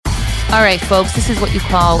All right, folks, this is what you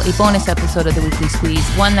call a bonus episode of the Weekly Squeeze,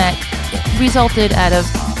 one that resulted out of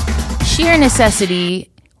sheer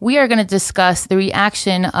necessity. We are going to discuss the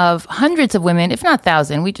reaction of hundreds of women, if not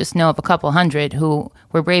thousands. We just know of a couple hundred who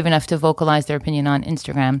were brave enough to vocalize their opinion on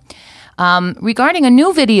Instagram regarding a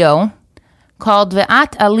new video called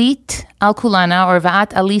Ve'at Alit Al Kulana, or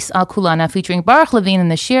Ve'at Alis Al Kulana, featuring Baruch Levine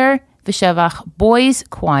and the Shir V'Shevach Boys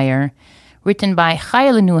Choir, written by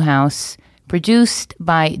Chaya Newhouse, produced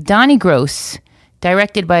by Donnie Gross,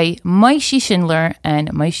 directed by Maishi Schindler and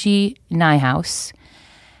Maishi Nyhouse.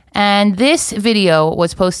 And this video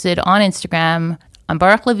was posted on Instagram, on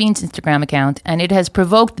Baruch Levine's Instagram account, and it has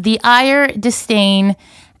provoked the ire, disdain,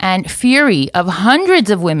 and fury of hundreds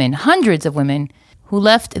of women who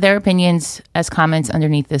left their opinions as comments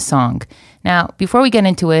underneath this song. Now, before we get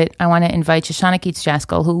into it, I want to invite Shoshana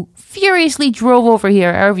Keats-Jaskal, who furiously drove over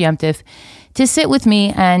here, Erev Yom Tif, to sit with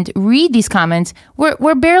me and read these comments.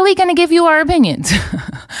 We're barely going to give you our opinions.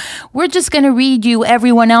 We're just going to read you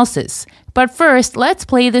everyone else's. But first, let's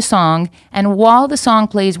play the song. And while the song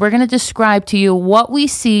plays, we're going to describe to you what we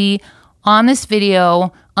see on this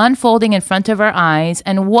video unfolding in front of our eyes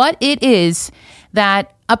and what it is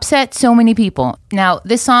that upset so many people. Now,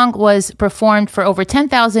 this song was performed for over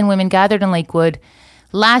 10,000 women gathered in Lakewood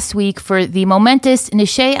last week for the momentous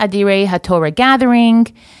Nishei Adirei HaTorah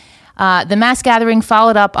gathering. The mass gathering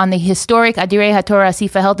followed up on the historic Adirei HaTorah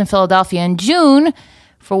Asifa held in Philadelphia in June,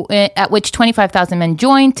 at which 25,000 men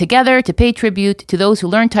joined together to pay tribute to those who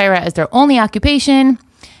learned Torah as their only occupation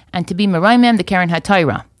and to be Meraimim, the Keren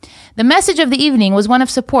HaTorah. The message of the evening was one of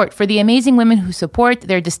support for the amazing women who support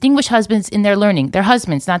their distinguished husbands in their learning, their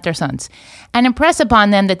husbands, not their sons, and impress upon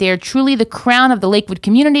them that they are truly the crown of the Lakewood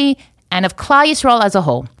community and of Klal Yisrael as a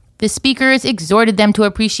whole. The speakers exhorted them to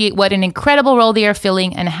appreciate what an incredible role they are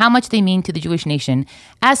filling and how much they mean to the Jewish nation.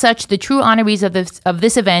 As such, the true honorees of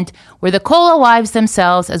this event were the Kola wives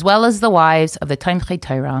themselves, as well as the wives of the Tomchei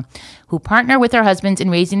Torah, who partner with their husbands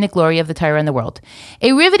in raising the glory of the Torah in the world.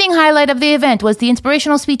 A riveting highlight of the event was the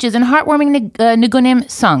inspirational speeches and heartwarming nigunim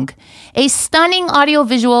sung. A stunning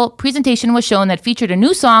audio-visual presentation was shown that featured a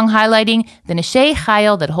new song highlighting the Neshei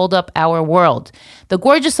Chayil that hold up our world. The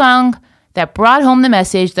gorgeous song that brought home the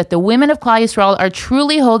message that the women of Klal Yisrael are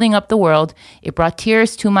truly holding up the world. It brought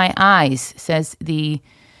tears to my eyes, says the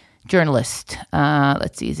journalist.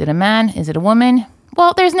 Let's see, is it a man? Is it a woman?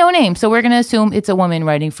 Well, there's no name, so we're going to assume it's a woman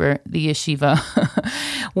writing for the Yeshiva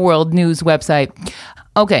World News website.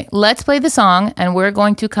 Okay, let's play the song, and we're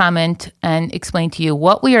going to comment and explain to you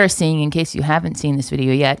what we are seeing in case you haven't seen this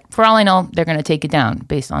video yet. For all I know, they're going to take it down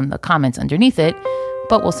based on the comments underneath it,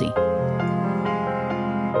 but we'll see.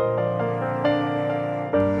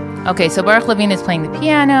 Okay, so Baruch Levine is playing the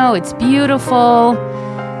piano. It's beautiful.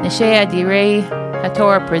 Neshei Adirei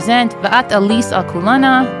HaTorah present Ve'at Alis Al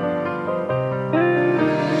Kulana.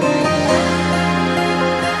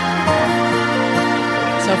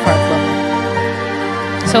 So far,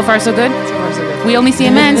 so far, so good? So far, so good. We only see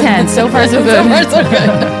a man's hand. So far, so good. So far, so good.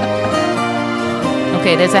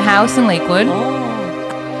 Okay, there's a house in Lakewood.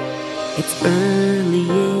 Oh. It's early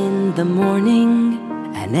in the morning,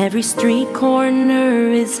 and every street corner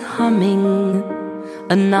is humming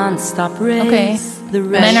a non-stop race. Okay. The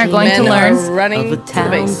Men are going to learn. Running of a to the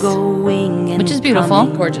town base. going and Which is beautiful.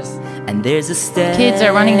 coming. Gorgeous. And there's a step. Kids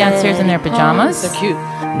are running downstairs in their pajamas. So cute.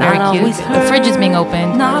 Very Not cute. always The fridge is being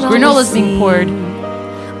opened. not Granola's always being poured.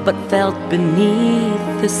 seen, but felt beneath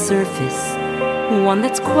the surface, one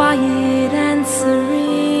that's quiet and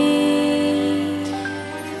serene.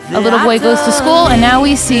 A little boy goes to school, and now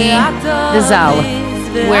we see the Zal,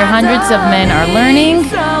 where hundreds of men are learning.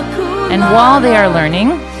 And while they are learning,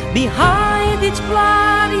 behind each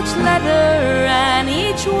plot, each letter, and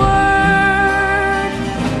each word,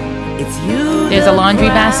 it's you. There's a laundry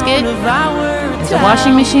basket. There's a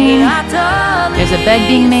washing machine. There's a bed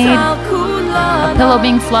being made. A pillow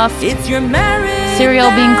being fluffed.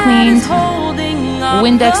 Cereal being cleaned. A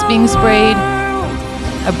Windex being sprayed.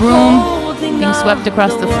 A broom being swept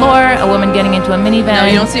across the floor. A woman getting into a minivan. No,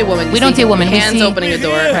 you don't see a woman. We don't see a woman. Hands We see opening a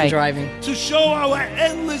door Right. and driving. To show our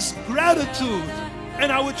endless gratitude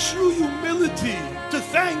and our true humility, to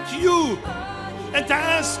thank you and to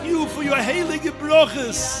ask you for your heilige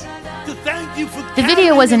broches, to thank you for The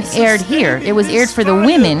video wasn't aired here. It was aired for the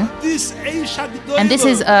women. And this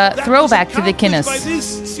is a throwback to the kinnis.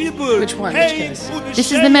 Which one? Which kinnis?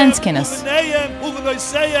 This is the men's kinnis.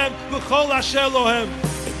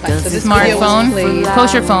 So this Smartphone, video was played-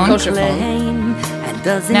 kosher phone. Kosher phone.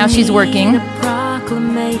 Now she's working.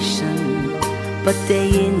 but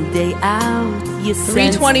day in, day out, you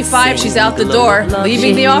 3:25, she's out the door,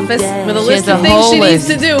 leaving the office with a list has of a things whole she needs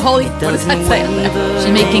list. to do. Holy, what does that say?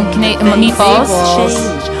 She's making meatballs.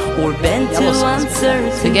 Or bent to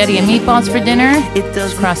uncertainty. Spaghetti and meatballs for dinner.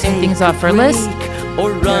 She's crossing things off her list.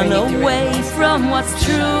 Or run away from what's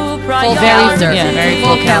true. Full calendar. Very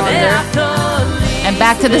Full full calendar. And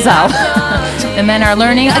back to the Zal. The men are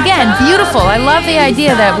learning. Again, beautiful. I love the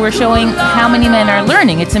idea that we're showing how many men are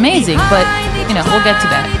learning. It's amazing. But, we'll get to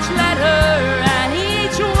that.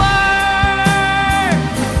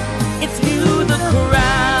 It's you, the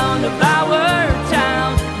crown of our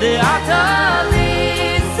town. The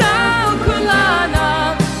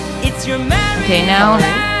It's your Okay, now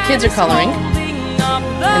Kids are coloring.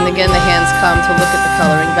 And again, the hands come to look at the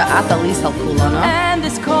coloring. And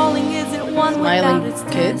this calling isn't one Smiling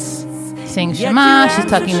kids. saying Shema. She's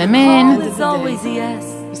tucking them in.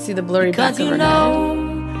 You see the blurry back of her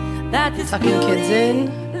head. Tucking kids in.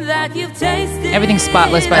 Everything's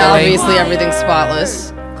spotless, by the way. Obviously, everything's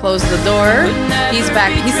spotless. Close the door. He's back.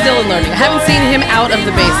 He's still in learning. I haven't seen him out of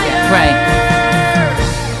the base yet. Right.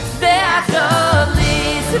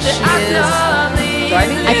 She is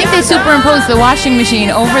driving. I think they superimposed the washing machine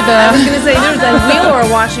over I was the... gonna say there's a wheel or a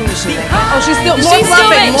washing machine. Oh, she's still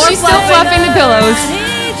fluffing. She's still fluffing the pillows.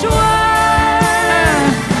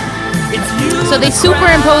 So they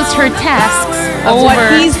superimposed her tasks Of over...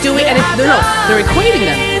 what he's doing, and they're equating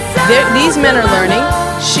them. These men are learning.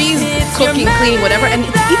 She's cooking, cleaning, whatever, and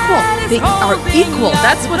it's equal. They are equal.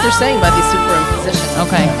 That's what they're saying by these superimpositions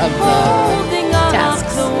Okay. of the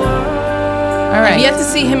tasks. All right. I've yet to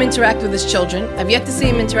see him interact with his children. I've yet to see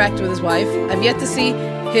him interact with his wife. I've yet to see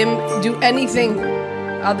him do anything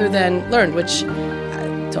other than learn, which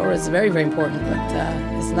Torah is very, very important, but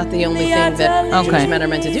it's not the only thing that Jewish men are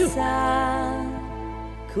meant to do.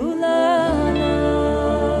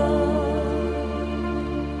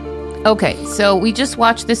 Okay, so we just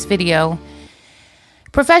watched this video.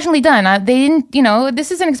 Professionally done. They didn't,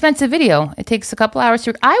 this is an expensive video. It takes a couple hours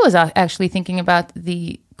to... I was actually thinking about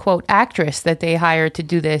the, quote, actress that they hired to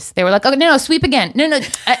do this. They were like, oh, no, sweep again. No,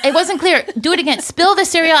 it wasn't clear. Do it again. Spill the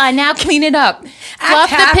cereal and now clean it up. Fluff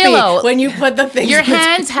the pillow. When you put the things... Your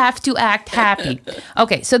hands have to act happy.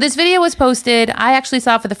 Okay, so this video was posted. I actually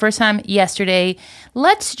saw it for the first time yesterday.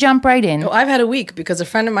 Let's jump right in. Oh, I've had a week because a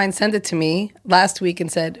friend of mine sent it to me last week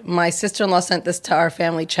and said, my sister-in-law sent this to our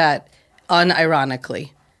family chat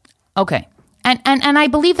unironically. Okay. And I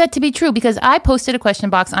believe that to be true because I posted a question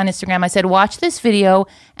box on Instagram. I said, watch this video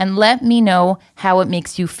and let me know how it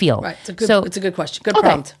makes you feel. Right. It's a good question. Good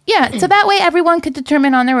prompt. Yeah. So that way everyone could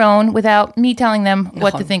determine on their own without me telling them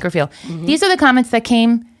what to think or feel. Mm-hmm. These are the comments that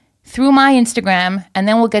came through my Instagram, and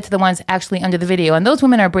then we'll get to the ones actually under the video. And those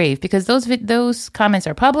women are brave because those comments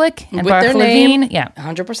are public. And with Baruch their name, Levine,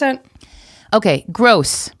 100%. Okay,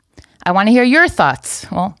 gross. I want to hear your thoughts.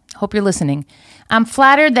 Well, hope you're listening. I'm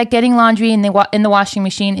flattered that getting laundry in the washing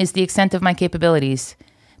machine is the extent of my capabilities.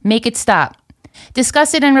 Make it stop.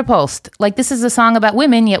 Disgusted and repulsed. Like this is a song about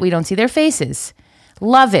women, yet we don't see their faces.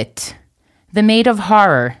 Love it. The maid of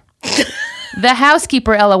horror. The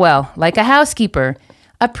housekeeper, LOL. Like a housekeeper.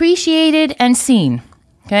 Appreciated and seen.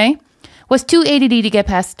 Okay? Was too ADD to get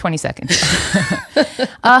past 20 seconds.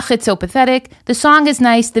 Ugh, it's so pathetic. The song is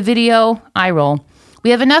nice. The video, eye roll. We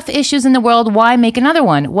have enough issues in the world. Why make another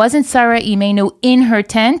one? Wasn't Sarah Imenu in her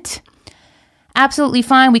tent? Absolutely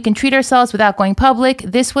fine. We can treat ourselves without going public.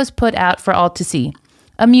 This was put out for all to see.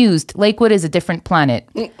 Amused. Lakewood is a different planet.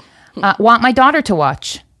 Want my daughter to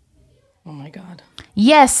watch. Oh my God.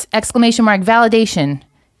 Yes! Exclamation mark. Validation.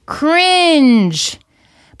 Cringe.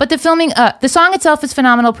 But the song itself is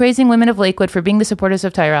phenomenal, praising women of Lakewood for being the supporters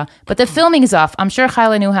of Tyra. But the filming is off. I'm sure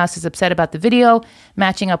Chayla Newhouse is upset about the video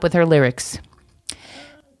matching up with her lyrics.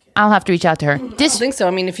 I'll have to reach out to her. I don't think so.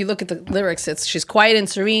 I mean, if you look at the lyrics, she's quiet and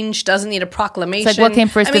serene. She doesn't need a proclamation. It's like what came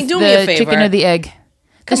first, do me a favor. Chicken or the egg?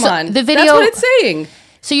 Come on. The video, that's what it's saying.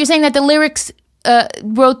 So you're saying that the lyrics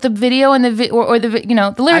wrote the video and the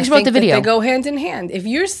lyrics wrote the video. They go hand in hand. If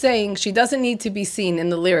you're saying she doesn't need to be seen in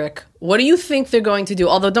the lyric, what do you think they're going to do?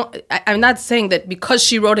 Although I'm not saying that because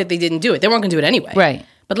she wrote it, they didn't do it. They weren't going to do it anyway. Right.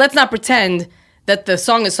 But let's not pretend that the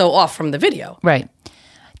song is so off from the video. Right.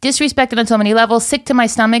 Disrespected on so many levels. Sick to my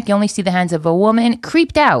stomach. You only see the hands of a woman.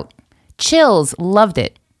 Creeped out. Chills. Loved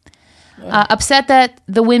it. Upset that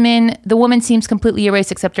the woman seems completely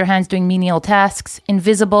erased except her hands doing menial tasks.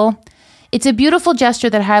 Invisible. It's a beautiful gesture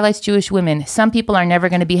that highlights Jewish women. Some people are never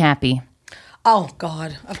going to be happy. Oh,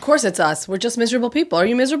 God. Of course it's us. We're just miserable people. Are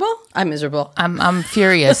you miserable? I'm miserable. I'm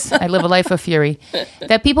furious. I live a life of fury.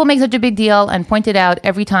 That people make such a big deal and point it out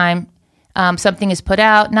every time Something is put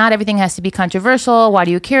out. Not everything has to be controversial. Why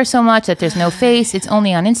do you care so much that there's no face? It's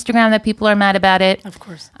only on Instagram that people are mad about it. Of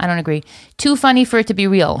course. I don't agree. Too funny for it to be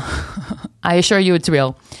real. I assure you it's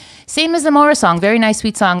real. Same as the Mora song. Very nice,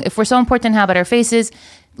 sweet song. If we're so important, how about our faces?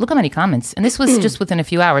 Look how many comments. And this was just within a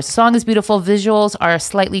few hours. The song is beautiful. Visuals are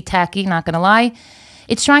slightly tacky, not going to lie.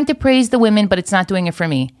 It's trying to praise the women, but it's not doing it for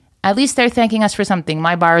me. At least they're thanking us for something.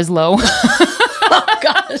 My bar is low. Oh,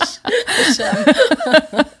 gosh.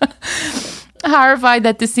 Horrified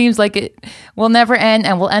that this seems like it will never end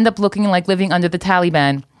and will end up looking like living under the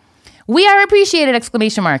Taliban. We are appreciated!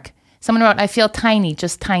 Exclamation mark. Someone wrote, I feel tiny,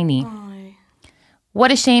 just tiny. What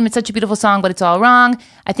a shame. It's such a beautiful song, but it's all wrong.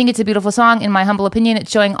 I think it's a beautiful song. In my humble opinion, it's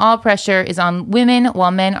showing all pressure is on women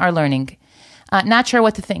while men are learning. Not sure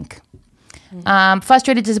what to think.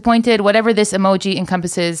 Frustrated, disappointed, whatever this emoji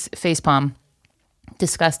encompasses, facepalm.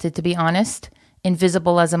 Disgusted, to be honest.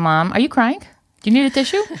 Invisible as a mom. Are you crying? Do you need a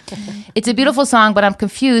tissue? It's a beautiful song, but I'm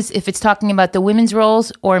confused if it's talking about the women's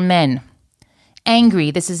roles or men. Angry.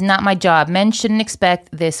 This is not my job. Men shouldn't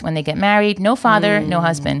expect this when they get married. No father, no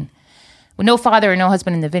husband. No father or no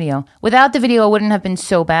husband in the video. Without the video, it wouldn't have been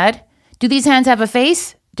so bad. Do these hands have a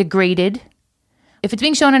face? Degraded. If it's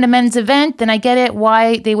being shown at a men's event, then I get it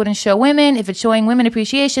why they wouldn't show women. If it's showing women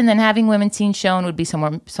appreciation, then having women scenes shown would be so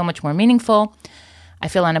much more meaningful. I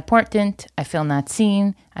feel unimportant. I feel not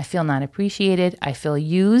seen. I feel not appreciated. I feel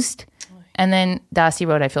used. And then Dasi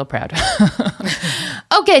wrote, I feel proud.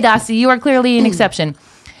 Okay, Dasi, you are clearly an exception.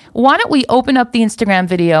 Why don't we open up the Instagram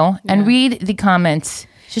video and read the comments?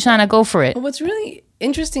 Shoshana, go for it. What's really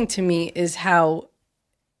interesting to me is how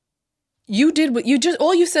you did what you just,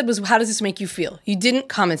 all you said was, how does this make you feel? You didn't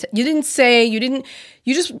comment. You didn't say, you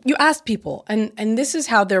asked people. And this is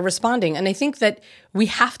how they're responding. And I think that we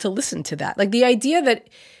have to listen to that. Like the idea that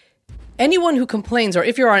anyone who complains, or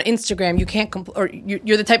if you're on Instagram, you can't, or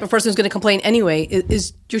you're the type of person who's going to complain anyway,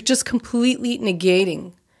 is you're just completely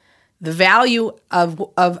negating the value of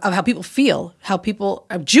how people feel, how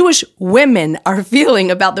Jewish women are feeling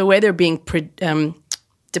about the way they're being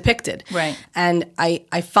depicted. Right. And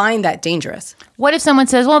I find that dangerous. What if someone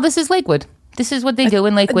says, well, this is Lakewood. This is what they do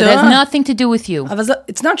in Lakewood. It has nothing to do with you.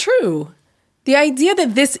 It's not true. The idea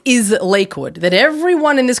that this is Lakewood, that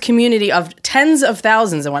everyone in this community of tens of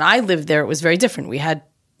thousands, and when I lived there, it was very different. We had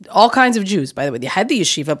all kinds of Jews, by the way. They had the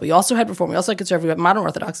yeshiva, but we also had Reform. We also had conservative, we had modern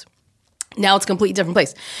Orthodox. Now it's a completely different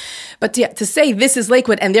place. But to say this is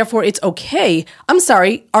Lakewood and therefore it's okay, I'm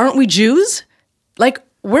sorry, aren't we Jews? Like,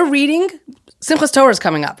 we're reading, Simchas Torah is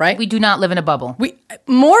coming up, right? We do not live in a bubble.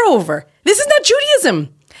 Moreover, this is not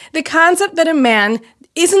Judaism. The concept that a man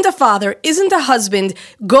isn't a father, isn't a husband,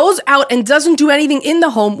 goes out and doesn't do anything in the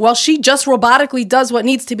home while she just robotically does what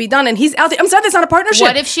needs to be done and he's out there. I'm sorry, that's not a partnership.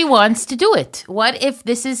 What if she wants to do it? What if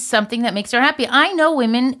this is something that makes her happy? I know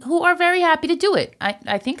women who are very happy to do it.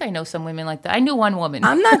 I think I know some women like that. I knew one woman.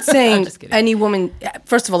 I'm not saying any woman,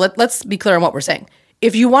 first of all, let's be clear on what we're saying.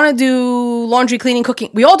 If you want to do laundry, cleaning, cooking,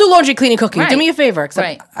 we all do laundry, cleaning, cooking. Right. Do me a favor,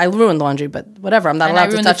 except I ruined laundry, but whatever. I'm not allowed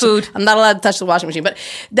to touch the food. I'm not allowed to touch the washing machine. But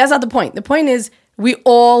that's not the point. The point is we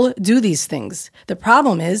all do these things. The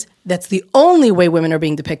problem is that's the only way women are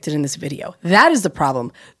being depicted in this video. That is the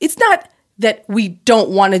problem. It's not that we don't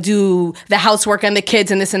want to do the housework and the kids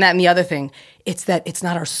and this and that and the other thing. It's that it's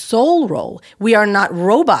not our sole role. We are not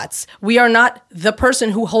robots. We are not the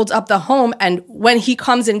person who holds up the home and when he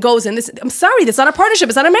comes and goes and this. I'm sorry, that's not a partnership.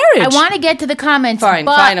 It's not a marriage. I want to get to the comments. Fine,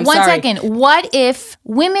 but I'm one sorry. second. What if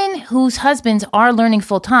women whose husbands are learning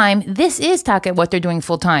full time, this is taka what they're doing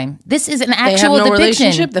full time? This is an actual they have no depiction.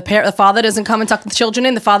 Relationship. The father doesn't come and tuck the children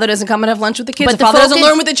in. The father doesn't come and have lunch with the kids. But the father doesn't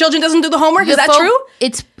learn with the children, doesn't do the homework. Is that true?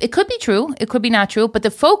 It could be true. It could be not true. But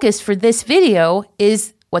the focus for this video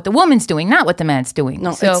is what the woman's doing, not what the man's doing.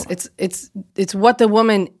 No, so it's what the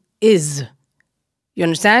woman is. You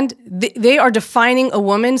understand? They are defining a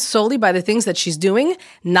woman solely by the things that she's doing,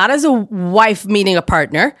 not as a wife meeting a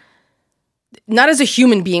partner, not as a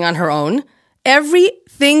human being on her own.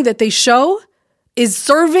 Everything that they show is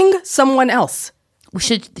serving someone else.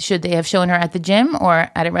 Should they have shown her at the gym or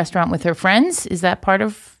at a restaurant with her friends? Is that part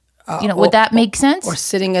of, would that make sense? Or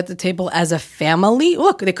sitting at the table as a family?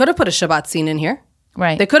 Look, they could have put a Shabbat scene in here.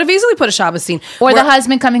 Right. They could have easily put a Shabbos scene. Or the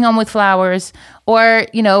husband coming home with flowers. Or,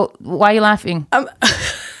 why are you laughing?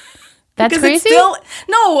 That's crazy?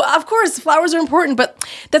 No, of course, flowers are important, but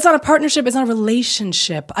that's not a partnership. It's not a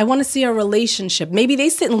relationship. I want to see a relationship. Maybe they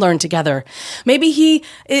sit and learn together. Maybe he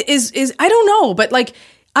is I don't know, but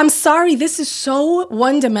I'm sorry, this is so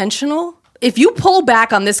one-dimensional. If you pull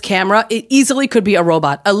back on this camera, it easily could be a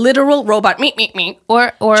robot, a literal robot. Me.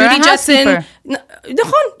 Or Judy a housekeeper. Jetson.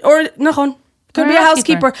 Nachon. Could be a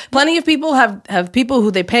housekeeper. Plenty of people have people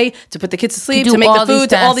who they pay to put the kids to sleep, to make the food,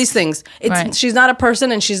 to all these things. She's not a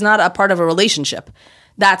person and she's not a part of a relationship.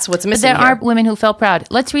 That's what's missing. But there are women who felt proud.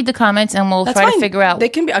 Let's read the comments and we'll try to figure out. They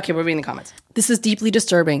can be okay. We're reading the comments. This is deeply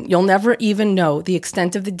disturbing. You'll never even know the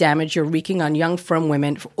extent of the damage you're wreaking on young Frum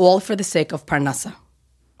women, all for the sake of parnassa.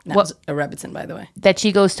 That was a Rebbitzin, by the way. That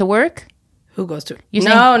she goes to work? Who goes to?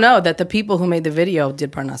 No. That the people who made the video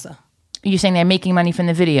did parnassa. You're saying they're making money from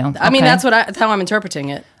the video. I mean, that's how I'm interpreting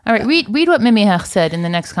it. All right, read what Mimihach said in the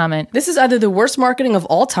next comment. This is either the worst marketing of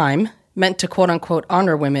all time, meant to quote-unquote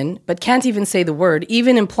honor women, but can't even say the word,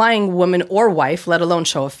 even implying woman or wife, let alone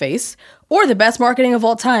show a face, or the best marketing of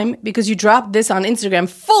all time because you dropped this on Instagram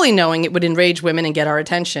fully knowing it would enrage women and get our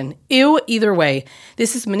attention. Ew, either way.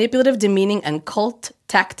 This is manipulative, demeaning, and cult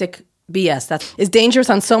tactic BS that is dangerous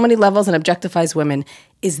on so many levels and objectifies women.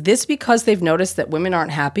 Is this because they've noticed that women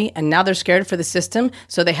aren't happy and now they're scared for the system,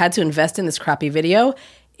 so they had to invest in this crappy video?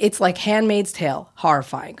 It's like Handmaid's Tale.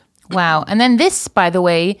 Horrifying. Wow. And then this, by the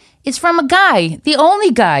way, is from a guy, the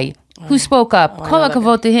only guy who spoke up. Kol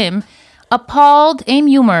hakavod to him. Appalled, Aim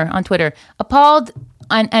Humor on Twitter, appalled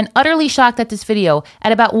and utterly shocked at this video.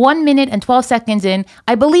 At about 1 minute and 12 seconds in,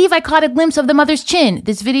 I believe I caught a glimpse of the mother's chin.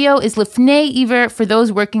 This video is lifnei iver for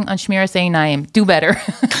those working on Shmiras Einayim. Do better.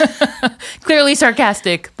 Clearly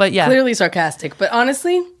sarcastic, but yeah. Clearly sarcastic. But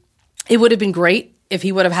honestly, it would have been great if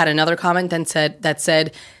he would have had another comment that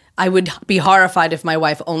said, I would be horrified if my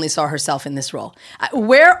wife only saw herself in this role.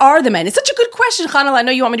 Where are the men? It's such a good question, Chanel. I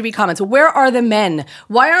know you want me to read comments. Where are the men?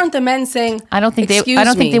 Why aren't the men saying, I don't think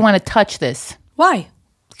they want to touch this. Why?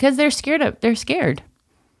 Because they're scared. They're scared.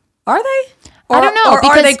 Are they? I don't know. Or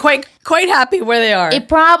are they quite happy where they are?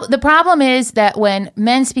 The problem is that when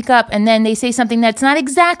men speak up and then they say something that's not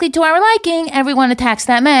exactly to our liking, everyone attacks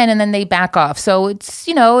that man and then they back off. So it's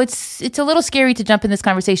a little scary to jump in this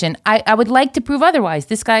conversation. I would like to prove otherwise.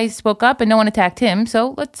 This guy spoke up and no one attacked him.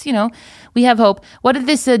 So let's, we have hope. What did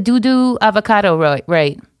this Dudu Avocado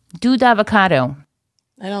write? Dude Avocado.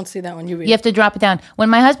 I don't see that one. You read You have to drop it down. When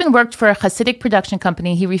my husband worked for a Hasidic production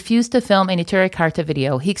company, he refused to film a Neturei Karta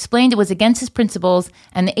video. He explained it was against his principles,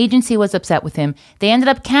 and the agency was upset with him. They ended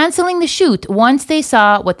up canceling the shoot once they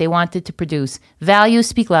saw what they wanted to produce. Values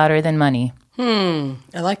speak louder than money. I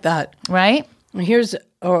like that. Right? Here's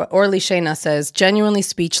Orly Shana says, genuinely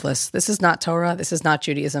speechless. This is not Torah. This is not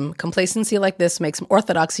Judaism. Complacency like this makes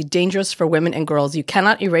orthodoxy dangerous for women and girls. You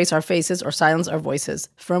cannot erase our faces or silence our voices.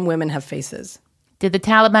 From women have faces. Did the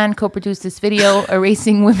Taliban co-produce this video?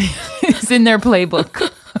 Erasing women is in their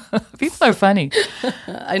playbook. People are funny.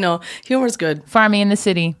 I know. Humor's good. Farmy in the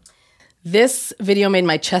city. This video made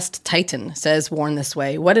my chest tighten, says Worn This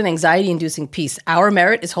Way. What an anxiety-inducing piece. Our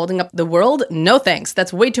merit is holding up the world? No thanks.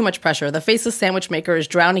 That's way too much pressure. The faceless sandwich maker is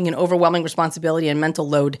drowning in overwhelming responsibility and mental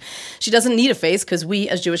load. She doesn't need a face because we,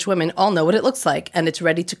 as Jewish women, all know what it looks like, and it's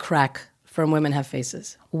ready to crack. From Women Have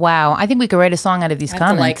Faces. Wow. I think we could write a song out of these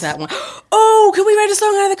comments. I like that one. Oh, could we write a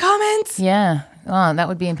song out of the comments? Yeah. Oh, that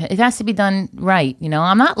would be, it has to be done right.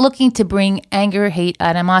 I'm not looking to bring anger, hate,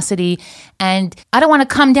 animosity, and I don't want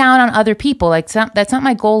to come down on other people. That's not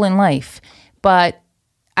my goal in life. But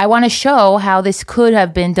I want to show how this could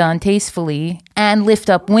have been done tastefully and lift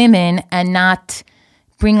up women and not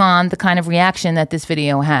bring on the kind of reaction that this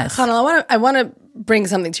video has. Chanel, I want to bring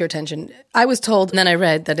something to your attention. I was told, and then I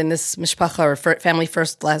read that in this Mishpacha or Family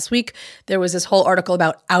First last week, there was this whole article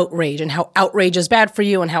about outrage and how outrage is bad for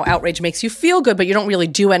you and how outrage makes you feel good, but you don't really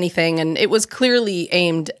do anything. And it was clearly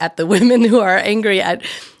aimed at the women who are angry at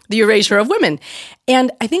the erasure of women.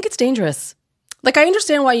 And I think it's dangerous. Like, I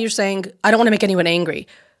understand why you're saying, I don't want to make anyone angry.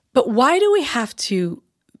 But why do we have to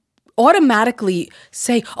automatically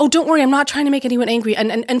say, oh, don't worry, I'm not trying to make anyone angry.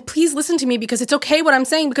 And please listen to me because it's okay what I'm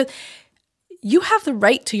saying, because you have the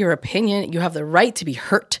right to your opinion. You have the right to be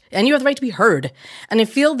hurt, and you have the right to be heard. And I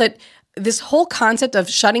feel that this whole concept of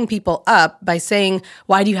shutting people up by saying,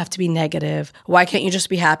 why do you have to be negative? Why can't you just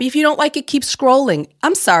be happy? If you don't like it, keep scrolling.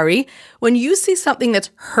 I'm sorry. When you see something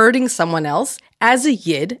that's hurting someone else, as a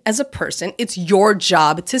yid, as a person, it's your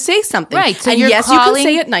job to say something. Right. So and yes, you can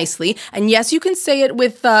say it nicely. And yes, you can say it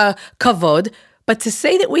with kavod. But to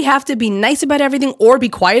say that we have to be nice about everything or be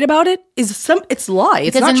quiet about it it's lie.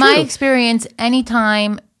 It's because not in true. my experience,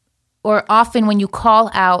 anytime or often when you call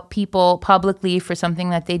out people publicly for something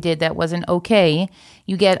that they did that wasn't okay,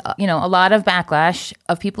 you get, a lot of backlash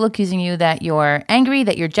of people accusing you that you're angry,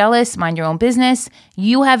 that you're jealous, mind your own business.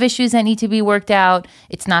 You have issues that need to be worked out.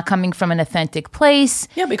 It's not coming from an authentic place.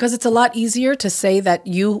 Yeah, because it's a lot easier to say that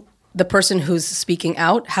the person who's speaking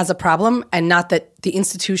out has a problem and not that the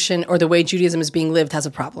institution or the way Judaism is being lived has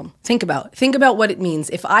a problem. Think about what it means.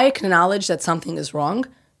 If I acknowledge that something is wrong,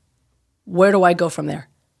 Where do I go from there?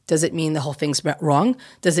 Does it mean the whole thing's wrong?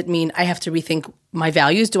 Does it mean I have to rethink my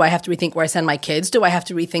values? Do I have to rethink where I send my kids? Do I have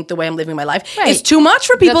to rethink the way I'm living my life? Right. It's too much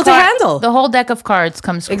for people to handle. The whole deck of cards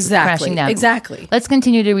comes crashing down. Exactly. Let's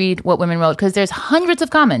continue to read what women wrote because there's hundreds of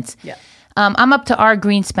comments. Yeah. I'm up to our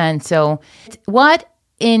Greenspan. So what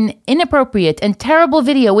an inappropriate and terrible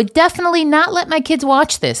video. Would definitely not let my kids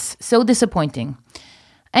watch this. So disappointing.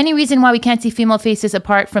 Any reason why we can't see female faces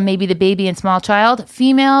apart from maybe the baby and small child?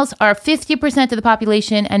 Females are 50% of the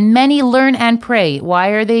population and many learn and pray.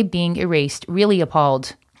 Why are they being erased? Really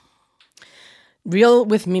appalled. Real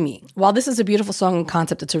with Mimi. While this is a beautiful song and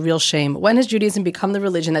concept, it's a real shame. When has Judaism become the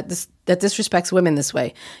religion that disrespects women this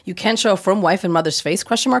way? You can't show a frum wife and mother's face,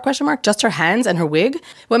 question mark, just her hands and her wig?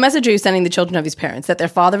 What message are you sending the children of these parents? That their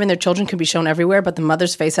father and their children can be shown everywhere, but the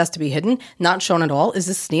mother's face has to be hidden, not shown at all? Is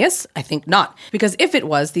this sneas? I think not. Because if it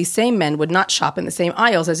was, these same men would not shop in the same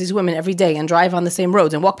aisles as these women every day and drive on the same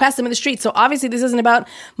roads and walk past them in the street. So obviously this isn't about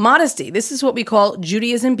modesty. This is what we call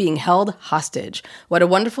Judaism being held hostage. What a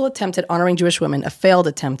wonderful attempt at honoring Jewish women. A failed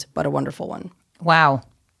attempt, but a wonderful one. Wow.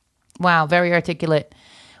 Very articulate.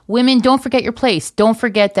 Women, don't forget your place. Don't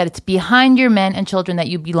forget that it's behind your men and children that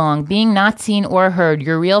you belong. Being not seen or heard,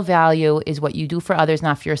 your real value is what you do for others,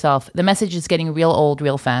 not for yourself. The message is getting real old,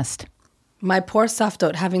 real fast. My poor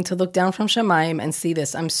Safdot having to look down from Shamayim and see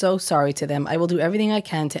this. I'm so sorry to them. I will do everything I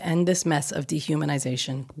can to end this mess of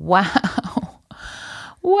dehumanization.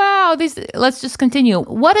 Wow, let's just continue.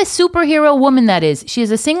 What a superhero woman that is. She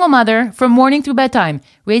is a single mother from morning through bedtime,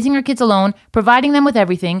 raising her kids alone, providing them with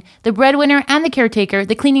everything, the breadwinner and the caretaker,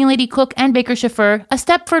 the cleaning lady, cook, and baker chauffeur, a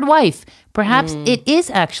Stepford wife. Perhaps it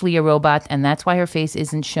is actually a robot, and that's why her face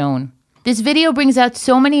isn't shown. This video brings out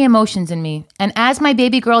so many emotions in me, and as my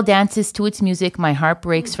baby girl dances to its music, my heart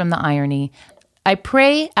breaks from the irony. I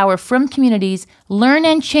pray our Frum communities learn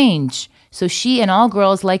and change so she and all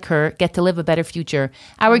girls like her get to live a better future.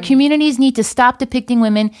 Our communities need to stop depicting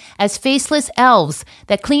women as faceless elves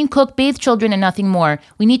that clean, cook, bathe children and nothing more.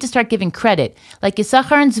 We need to start giving credit, like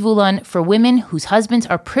Issachar and Zvulun, for women whose husbands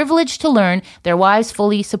are privileged to learn, their wives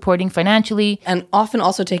fully supporting financially. And often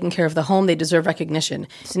also taking care of the home, they deserve recognition.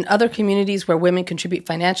 In other communities where women contribute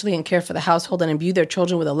financially and care for the household and imbue their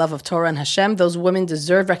children with a love of Torah and Hashem, those women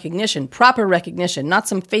deserve recognition, proper recognition, not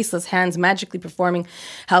some faceless hands magically performing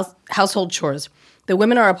household chores. The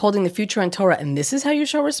women are upholding the future and Torah, and this is how you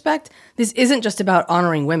show respect? This isn't just about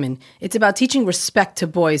honoring women. It's about teaching respect to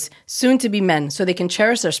boys, soon to be men, so they can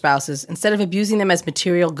cherish their spouses instead of abusing them as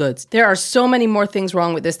material goods. There are so many more things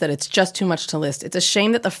wrong with this that it's just too much to list. It's a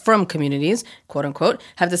shame that the Frum communities, quote unquote,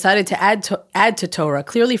 have decided to add to Torah,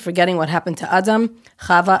 clearly forgetting what happened to Adam,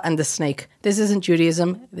 Chava, and the snake. This isn't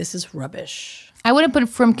Judaism. This is rubbish. I wouldn't put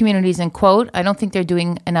Frum communities in quote. I don't think they're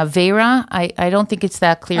doing an Avera. I don't think it's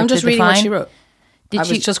that clear to define. I'm just reading what she wrote. I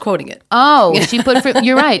was just quoting it. Oh, she put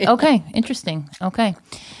you're right. Okay, interesting. Okay.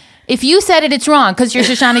 If you said it, it's wrong because you're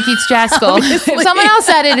Shoshana Keats Jaskol. If someone else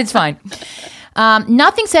said it, it's fine.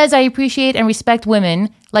 Nothing says I appreciate and respect women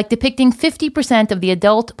like depicting 50% of the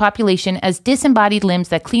adult population as disembodied limbs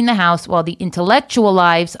that clean the house while the intellectual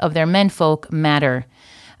lives of their menfolk matter.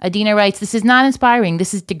 Adina writes, this is not inspiring.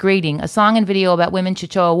 This is degrading. A song and video about women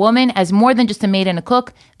should show a woman as more than just a maid and a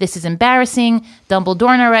cook. This is embarrassing.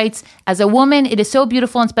 Dumbledore writes, as a woman, it is so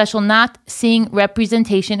beautiful and special not seeing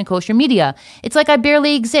representation in kosher media. It's like I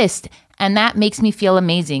barely exist. And that makes me feel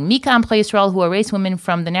amazing. Mika Amcha Yisrael, who erase women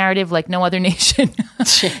from the narrative like no other nation.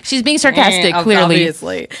 She's being sarcastic, clearly.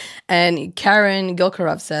 Obviously. And Karen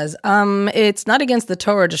Gilkarov says, it's not against the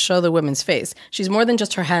Torah to show the woman's face. She's more than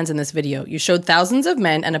just her hands in this video. You showed thousands of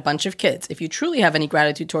men and a bunch of kids. If you truly have any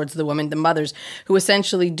gratitude towards the women, the mothers who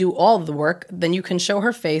essentially do all the work, then you can show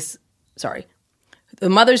her face. Sorry. The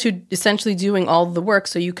mothers who essentially doing all the work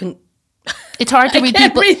so you can... It's hard to read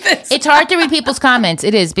people. It's hard to read people's comments.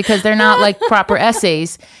 It is because they're not like proper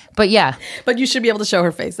essays. But yeah. But you should be able to show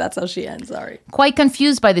her face. That's how she ends. Sorry. Quite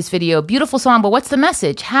confused by this video. Beautiful song, but what's the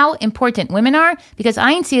message? How important women are? Because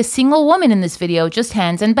I didn't see a single woman in this video, just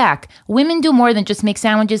hands and back. Women do more than just make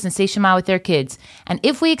sandwiches and say Shema with their kids. And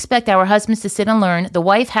if we expect our husbands to sit and learn, the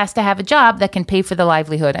wife has to have a job that can pay for the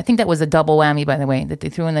livelihood. I think that was a double whammy, by the way, that they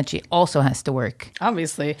threw in that she also has to work.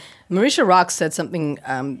 Obviously. Marisha Rock said something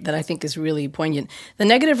that I think is really poignant. The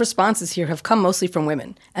negative responses here have come mostly from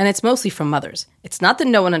women, and it's mostly from mothers. It's not that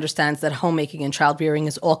no one understands that homemaking and childbearing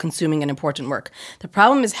is all-consuming and important work. The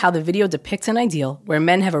problem is how the video depicts an ideal where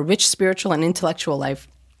men have a rich spiritual and intellectual life,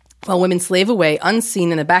 while women slave away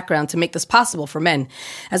unseen in the background to make this possible for men,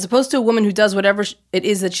 as opposed to a woman who does whatever it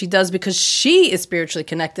is that she does because she is spiritually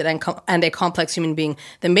connected and a complex human being,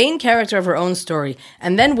 the main character of her own story.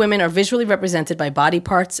 And then women are visually represented by body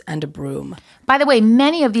parts and a broom. By the way,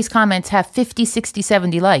 many of these comments have 50, 60,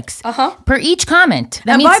 70 likes per each comment.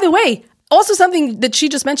 That by the way, also something that she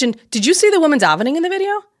just mentioned, did you see the woman davening in the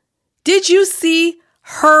video? Did you see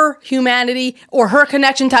her humanity or her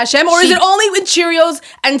connection to Hashem, or is it only with Cheerios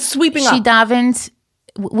and sweeping up? She davens.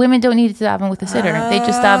 Women don't need to daven with the sitter. They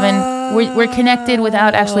just daven. We're connected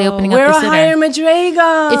without actually opening up the sitter. We're a higher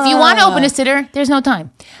madrega. If you want to open a sitter, there's no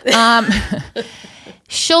time.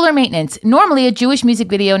 Shoulder maintenance. Normally, a Jewish music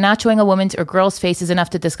video not showing a woman's or girl's face is enough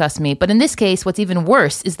to disgust me. But in this case, what's even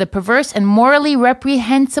worse is the perverse and morally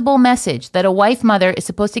reprehensible message that a wife mother is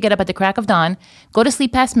supposed to get up at the crack of dawn, go to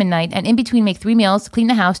sleep past midnight, and in between make 3 meals, clean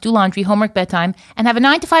the house, do laundry, homework, bedtime, and have a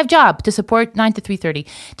 9 to 5 job to support 9 to 3:30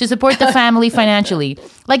 to support the family financially.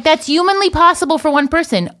 Like that's humanly possible for one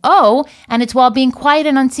person. Oh, and it's while being quiet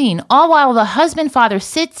and unseen, all while the husband father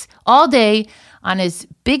sits all day on his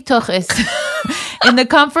big tuchus in the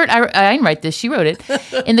comfort, I didn't write this, she wrote it,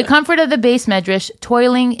 in the comfort of the base medrash,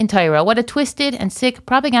 toiling in Torah. What a twisted and sick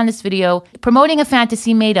propagandist video promoting a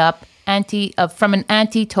fantasy made up from an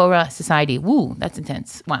anti-Torah society. Woo, that's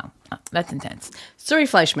intense. Wow, that's intense. Suri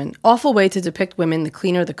Fleischman, awful way to depict women, the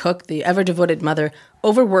cleaner, the cook, the ever-devoted mother,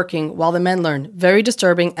 overworking while the men learn. Very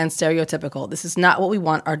disturbing and stereotypical. This is not what we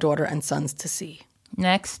want our daughter and sons to see.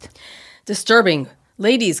 Next. Disturbing.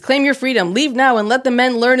 Ladies, claim your freedom. Leave now and let the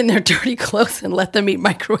men learn in their dirty clothes and let them eat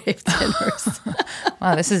microwave dinners.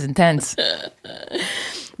 Wow, this is intense.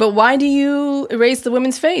 But why do you erase the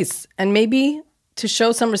women's face? And maybe to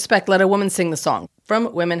show some respect, let a woman sing the song.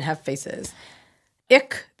 From Women Have Faces.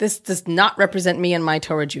 This does not represent me and my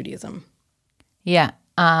Torah Judaism. Yeah.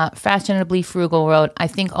 Fashionably frugal wrote, I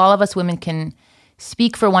think all of us women can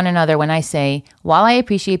speak for one another when I say, while I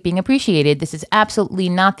appreciate being appreciated, this is absolutely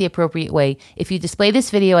not the appropriate way. If you display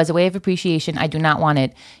this video as a way of appreciation, I do not want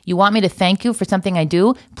it. You want me to thank you for something I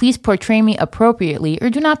do? Please portray me appropriately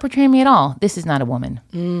or do not portray me at all. This is not a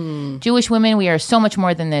woman. Jewish women, we are so much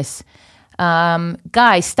more than this.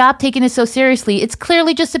 Guys, stop taking this so seriously. It's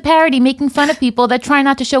clearly just a parody making fun of people that try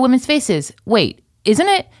not to show women's faces. Wait. Isn't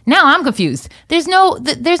it? Now I'm confused. There's no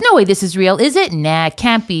way this is real, is it? Nah, it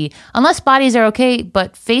can't be. Unless bodies are okay,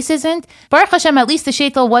 but face isn't. Baruch Hashem, at least the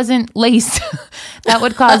sheitel wasn't laced. That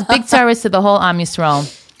would cause big service to the whole Am Yisrael.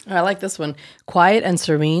 I like this one. Quiet and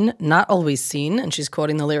serene, not always seen. And she's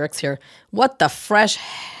quoting the lyrics here. What the fresh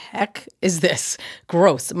heck is this?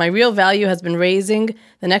 Gross. My real value has been raising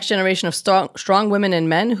the next generation of strong women and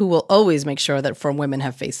men who will always make sure that Frum women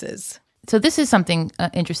have faces. So this is something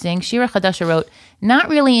interesting. Shira Chadasha wrote, not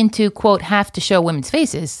really into, quote, have to show women's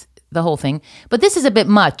faces, the whole thing, but this is a bit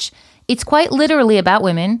much. It's quite literally about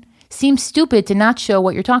women. Seems stupid to not show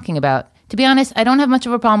what you're talking about. To be honest, I don't have much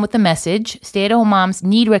of a problem with the message. Stay-at-home moms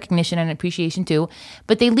need recognition and appreciation too,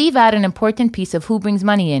 but they leave out an important piece of who brings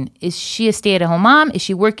money in. Is she a stay-at-home mom? Is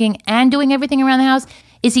she working and doing everything around the house?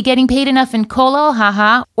 Is he getting paid enough in kolal,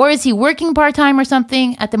 haha? Or is he working part-time or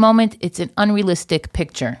something? At the moment, it's an unrealistic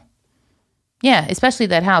picture. Yeah, especially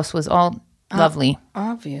that house was all lovely.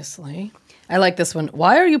 Obviously. I like this one.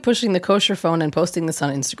 Why are you pushing the kosher phone and posting this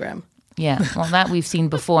on Instagram? Yeah, well, that we've seen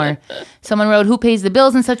before. Someone wrote, who pays the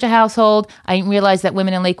bills in such a household? I didn't realize that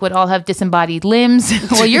women in Lakewood all have disembodied limbs.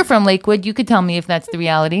 Well, you're from Lakewood. You could tell me if that's the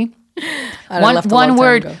reality. One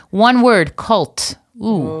word, cult.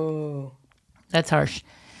 Ooh, that's harsh.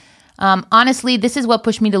 Honestly, this is what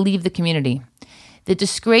pushed me to leave the community. The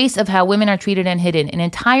disgrace of how women are treated and hidden. An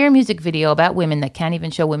entire music video about women that can't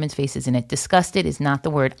even show women's faces in it. Disgusted is not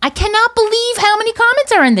the word. I cannot believe how many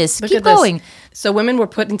comments are in this. Keep going. This. So women were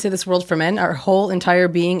put into this world for men. Our whole entire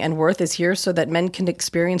being and worth is here so that men can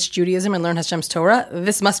experience Judaism and learn Hashem's Torah.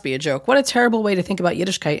 This must be a joke. What a terrible way to think about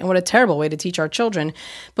Yiddishkeit, and what a terrible way to teach our children,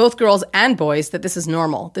 both girls and boys, that this is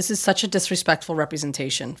normal. This is such a disrespectful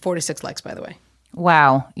representation. 46 likes, by the way.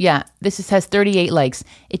 Wow. Yeah, has 38 likes.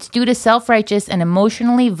 It's due to self-righteous and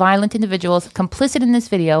emotionally violent individuals complicit in this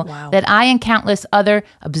video that I and countless other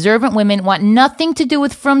observant women want nothing to do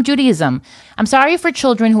with Frum Judaism. I'm sorry for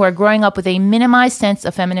children who are growing up with a minimized sense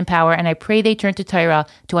of feminine power, and I pray they turn to Torah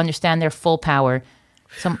to understand their full power.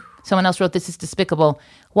 Someone else wrote, this is despicable.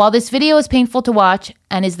 While this video is painful to watch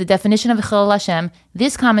and is the definition of Chilul Hashem,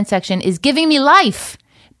 this comment section is giving me life.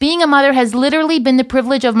 Being a mother has literally been the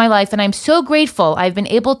privilege of my life, and I'm so grateful I've been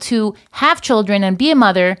able to have children and be a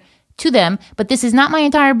mother to them, but this is not my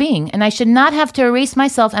entire being, and I should not have to erase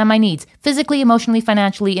myself and my needs, physically, emotionally,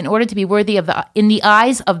 financially, in order to be worthy of in the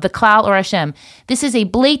eyes of the Klal or Hashem. This is a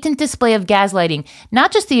blatant display of gaslighting,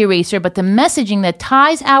 not just the eraser, but the messaging that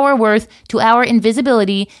ties our worth to our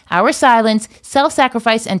invisibility, our silence,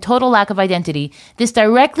 self-sacrifice, and total lack of identity. This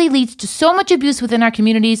directly leads to so much abuse within our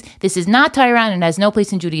communities. This is not Torah and has no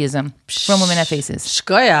place in Judaism. From Women Have Faces.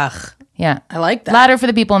 Shkoyach. Yeah. I like that. Louder for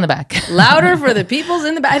the people in the back. Louder for the peoples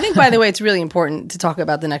in the back. I think, by the way, it's really important to talk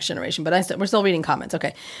about the next generation, but we're still reading comments.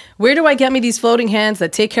 Okay. Where do I get me these floating hands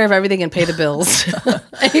that take care of everything and pay the bills?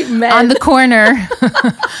 Amen. On the corner.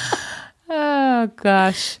 Oh,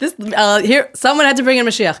 gosh. This here, someone had to bring in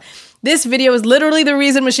Mashiach. This video is literally the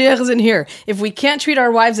reason Mashiach is in here. If we can't treat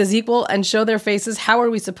our wives as equal and show their faces, how are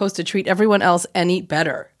we supposed to treat everyone else any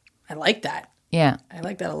better? I like that. Yeah. I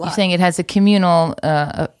like that a lot. You're saying it has a communal...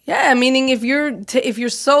 yeah, meaning if you're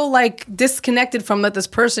so like disconnected from what this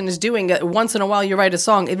person is doing, once in a while you write a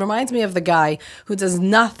song. It reminds me of the guy who does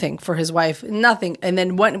nothing for his wife, nothing. And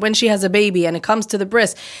then when she has a baby and it comes to the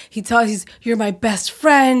bris, he tells her, you're my best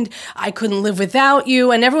friend. I couldn't live without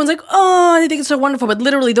you. And everyone's like, oh, I think it's so wonderful. But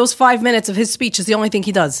literally those 5 minutes of his speech is the only thing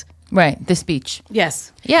he does. Right, the speech.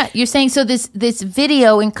 Yes. Yeah, you're saying so this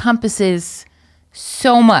video encompasses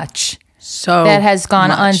so much. So that has gone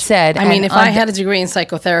much. unsaid. I mean, if I had a degree in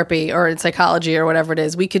psychotherapy or in psychology or whatever it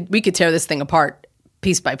is, we could tear this thing apart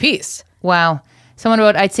piece by piece. Wow. Someone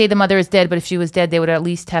wrote, I'd say the mother is dead, but if she was dead, they would at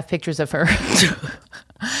least have pictures of her.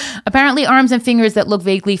 Apparently arms and fingers that look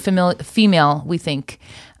vaguely female, we think.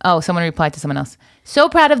 Oh, someone replied to someone else. So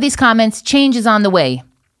proud of these comments. Change is on the way.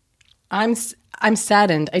 I'm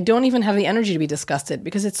saddened. I don't even have the energy to be disgusted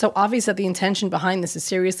because it's so obvious that the intention behind this is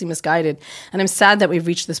seriously misguided. And I'm sad that we've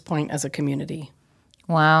reached this point as a community.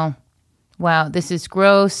 Wow. This is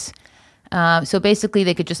gross. So basically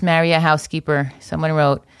they could just marry a housekeeper. Someone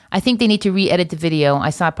wrote, I think they need to re-edit the video. I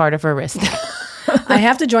saw part of her wrist. I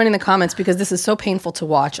have to join in the comments because this is so painful to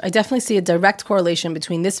watch. I definitely see a direct correlation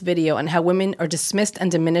between this video and how women are dismissed and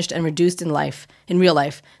diminished and reduced in real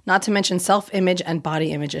life, not to mention self-image and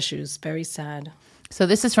body image issues. Very sad. So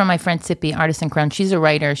this is from my friend Sippy, Artisan Crown. She's a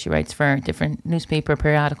writer. She writes for different newspaper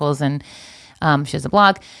periodicals and she has a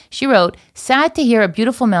blog. She wrote, sad to hear a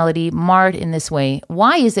beautiful melody marred in this way.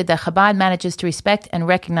 Why is it that Chabad manages to respect and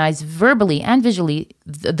recognize verbally and visually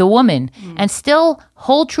the woman and still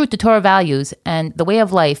hold true to Torah values and the way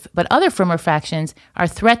of life, but other Frummer factions are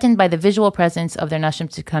threatened by the visual presence of their Nashim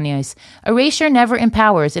Tzidkanios? Erasure never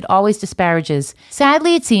empowers, it always disparages.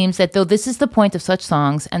 Sadly, it seems that though this is the point of such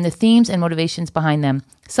songs and the themes and motivations behind them,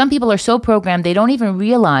 some people are so programmed they don't even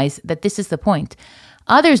realize that this is the point.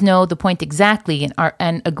 Others know the point exactly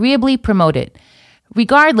and agreeably promote it.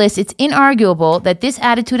 Regardless, it's inarguable that this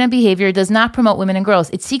attitude and behavior does not promote women and girls.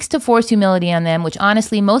 It seeks to force humility on them, which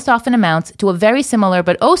honestly most often amounts to a very similar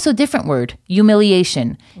but oh so different word,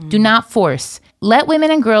 humiliation. Do not force. Let women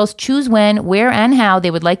and girls choose when, where, and how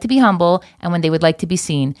they would like to be humble and when they would like to be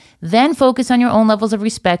seen. Then focus on your own levels of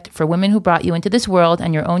respect for women who brought you into this world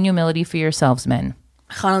and your own humility for yourselves, men.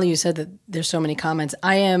 Hanali, you said that there's so many comments.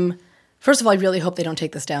 First of all, I really hope they don't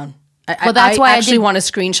take this down. That's why I actually want to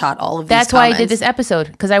screenshot all of these That's comments. why I did this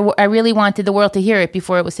episode, because I really wanted the world to hear it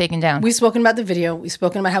before it was taken down. We've spoken about the video. We've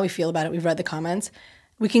spoken about how we feel about it. We've read the comments.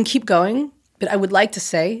 We can keep going, but I would like to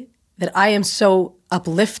say that I am so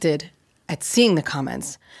uplifted at seeing the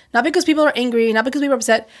comments. Not because people are angry, not because people are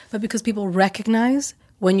upset, but because people recognize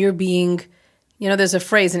when you're being... there's a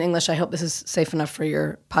phrase in English, I hope this is safe enough for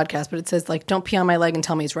your podcast, but it says, don't pee on my leg and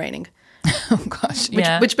tell me it's raining. Oh, gosh.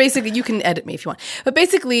 Which basically, you can edit me if you want. But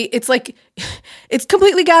basically, it's like, it's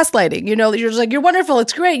completely gaslighting. You're just like, you're wonderful,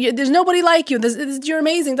 it's great, there's nobody like you, you're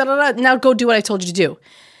amazing, da, da, da. Now go do what I told you to do.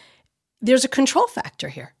 There's a control factor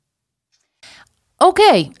here.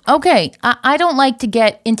 Okay. I don't like to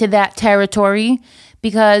get into that territory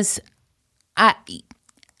because I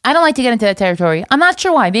don't like to get into that territory. I'm not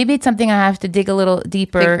sure why. Maybe it's something I have to dig a little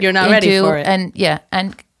deeper You're not into, ready for it.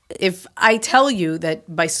 And if I tell you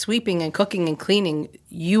that by sweeping and cooking and cleaning,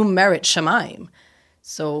 you merit Shemaim,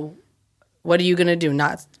 so what are you going to do?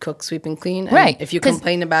 Not cook, sweep, and clean? And right. If you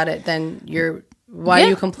complain about it, then why are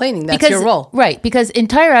you complaining? That's your role. Right. Because in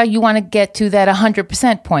Torah, you want to get to that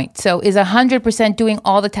 100% point. So is 100% doing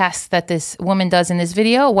all the tasks that this woman does in this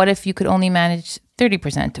video? What if you could only manage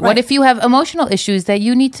 30%? Right. What if you have emotional issues that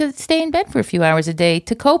you need to stay in bed for a few hours a day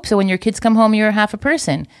to cope? So when your kids come home, you're half a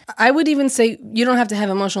person. I would even say you don't have to have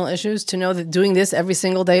emotional issues to know that doing this every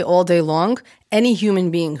single day, all day long, any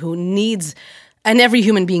human being who needs... And every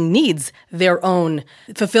human being needs their own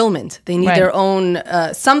fulfillment. They need their own,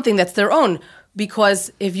 something that's their own.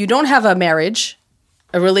 Because if you don't have a marriage,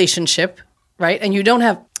 a relationship, right, and you don't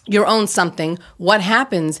have your own something. What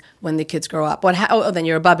happens when the kids grow up? Then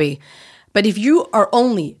you're a bubby. But if you are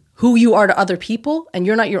only who you are to other people and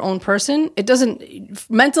you're not your own person, it doesn't,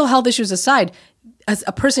 mental health issues aside, as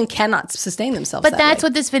a person cannot sustain themselves. But that's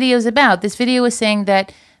what this video is about. This video is saying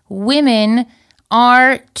that women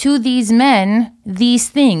are to these men these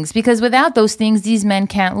things, because without those things, these men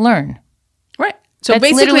can't learn. Right. So that's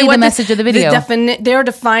basically literally what the message of the video. They're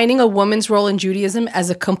defining a woman's role in Judaism as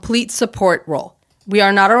a complete support role. We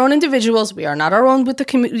are not our own individuals. We are not our own with the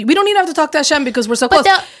community. We don't even have to talk to Hashem because we're so close.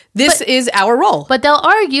 This is our role. But they'll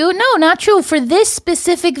argue, no, not true. For this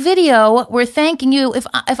specific video, we're thanking you. If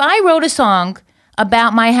I wrote a song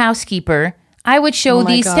about my housekeeper, I would show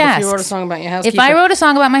these stats. If you wrote a song about your housekeeper. If I wrote a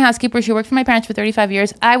song about my housekeeper, she worked for my parents for 35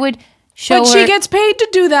 years, I would show her. But she gets paid to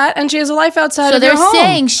do that, and she has a life outside of her home. So they're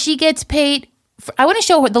saying she gets paid. I want to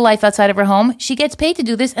show her the life outside of her home. She gets paid to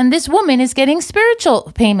do this, and this woman is getting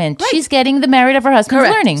spiritual payment. Right. She's getting the merit of her husband's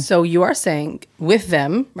learning. So you are saying with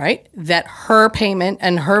them, right, that her payment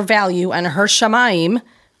and her value and her shamayim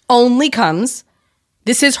only comes,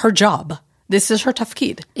 this is her job. This is her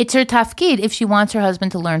tafkid. It's her tafkid if she wants her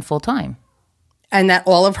husband to learn full time. And that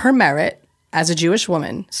all of her merit as a Jewish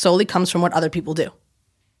woman solely comes from what other people do.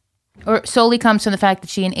 Or solely comes from the fact that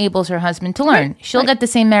she enables her husband to learn. Right. She'll get the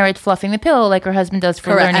same merit fluffing the pillow like her husband does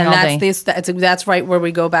for learning all day. That's right where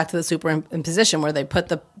we go back to the superimposition, where they put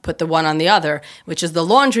the one on the other, which is the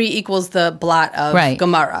laundry equals the blot of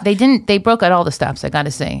Gemara. They broke out all the stops, I got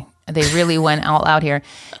to say. They really went all out here.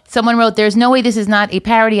 Someone wrote, "There's no way this is not a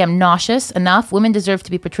parody. I'm nauseous enough. Women deserve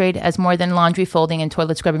to be portrayed as more than laundry folding and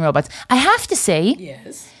toilet scrubbing robots." I have to say,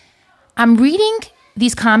 yes, I'm reading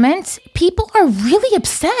these comments. People are really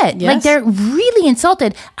upset. Yes. Like, they're really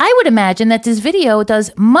insulted. I would imagine that this video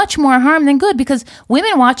does much more harm than good, because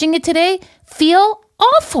women watching it today feel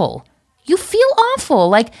awful. You feel awful.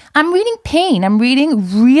 Like, I'm reading pain. I'm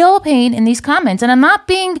reading real pain in these comments, and I'm not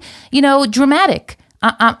being, dramatic.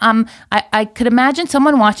 I could imagine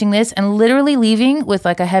someone watching this and literally leaving with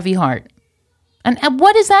like a heavy heart. And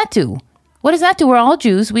what does that do? What does that do? We're all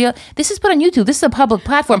Jews. This is put on YouTube. This is a public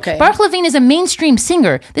platform. Okay. Baruch Levine is a mainstream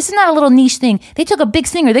singer. This is not a little niche thing. They took a big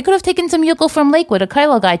singer. They could have taken some yokel from Lakewood, a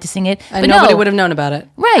Kylo guy, to sing it. And nobody would have known about it.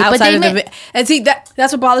 Right. And see,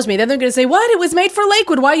 that's what bothers me. Then they're going to say, what? It was made for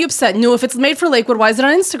Lakewood. Why are you upset? No, if it's made for Lakewood, why is it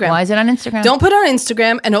on Instagram? Don't put it on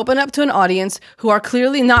Instagram and open up to an audience who are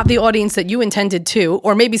clearly not the audience that you intended to,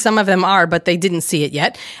 or maybe some of them are, but they didn't see it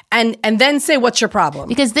yet. And then say, what's your problem?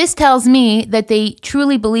 Because this tells me that they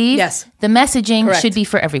truly believe the messaging should be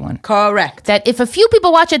for everyone. Correct. That if a few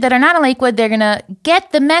people watch it that are not in Lakewood, they're going to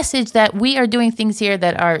get the message that we are doing things here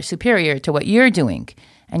that are superior to what you're doing.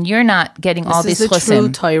 And you're not getting all this This is the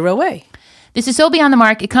true Torah way. This is so beyond the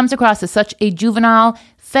mark. It comes across as such a juvenile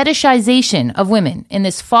fetishization of women in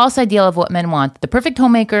this false ideal of what men want. The perfect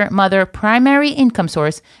homemaker, mother, primary income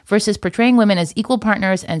source, versus portraying women as equal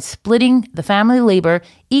partners and splitting the family labor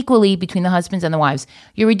equally between the husbands and the wives.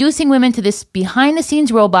 You're reducing women to this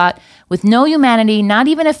behind-the-scenes robot with no humanity, not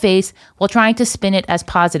even a face, while trying to spin it as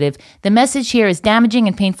positive. The message here is damaging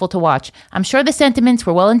and painful to watch. I'm sure the sentiments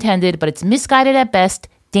were well-intended, but it's misguided at best,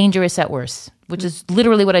 dangerous at worst, which is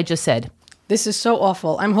literally what I just said. This is so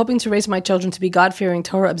awful. I'm hoping to raise my children to be God-fearing,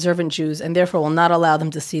 Torah-observant Jews, and therefore will not allow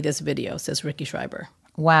them to see this video, says Ricky Schreiber.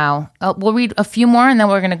 Wow. We'll read a few more, and then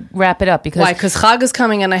we're going to wrap it up. Why? Because Chag is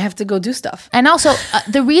coming, and I have to go do stuff. And also,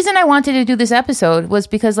 the reason I wanted to do this episode was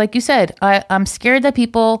because, like you said, I'm scared that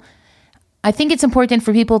people... I think it's important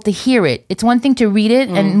for people to hear it. It's one thing to read it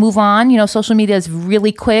and move on. Social media is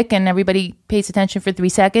really quick, and everybody pays attention for 3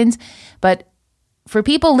 seconds. But for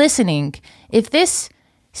people listening, if this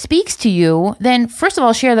speaks to you, then first of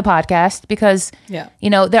all, share the podcast, because,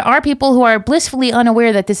 there are people who are blissfully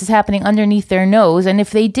unaware that this is happening underneath their nose. And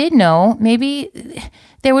if they did know, maybe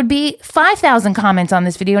there would be 5,000 comments on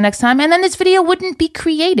this video next time, and then this video wouldn't be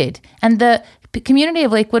created. And the community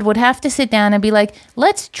of Lakewood would have to sit down and be like,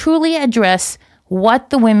 let's truly address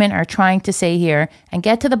what the women are trying to say here and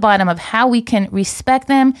get to the bottom of how we can respect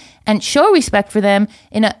them and show respect for them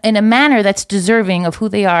in a manner that's deserving of who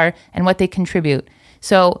they are and what they contribute.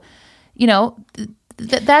 So,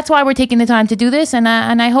 that's why we're taking the time to do this, and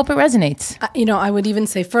I hope it resonates. I would even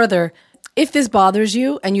say further, if this bothers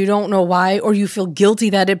you and you don't know why, or you feel guilty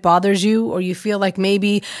that it bothers you, or you feel like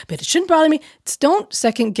maybe, but it shouldn't bother me, don't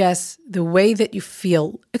second guess the way that you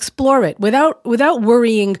feel. Explore it without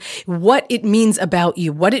worrying what it means about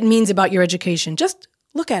you, what it means about your education. Just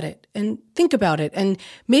look at it and think about it. And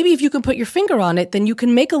maybe if you can put your finger on it, then you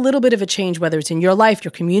can make a little bit of a change, whether it's in your life,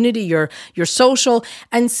 your community, your social,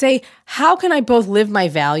 and say, how can I both live my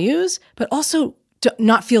values, but also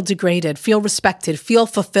not feel degraded, feel respected, feel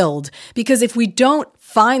fulfilled. Because if we don't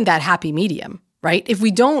find that happy medium, right? If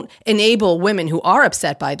we don't enable women who are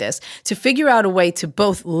upset by this to figure out a way to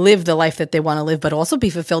both live the life that they want to live, but also be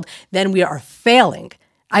fulfilled, then we are failing.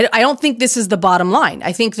 I don't think this is the bottom line.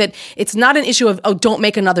 I think that it's not an issue of, oh, don't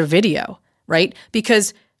make another video, right?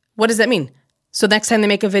 Because what does that mean? So next time they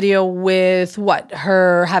make a video with what?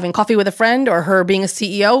 Her having coffee with a friend or her being a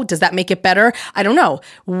CEO, does that make it better? I don't know.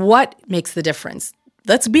 What makes the difference?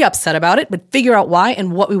 Let's be upset about it, but figure out why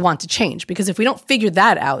and what we want to change. Because if we don't figure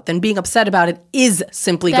that out, then being upset about it is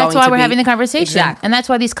simply going to be... That's why we're having the conversation. Exactly. And that's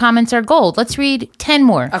why these comments are gold. Let's read 10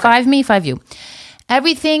 more. Okay. 5 me, 5 you.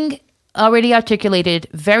 Everything already articulated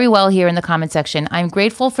very well here in the comment section. I'm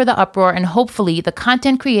grateful for the uproar, and hopefully the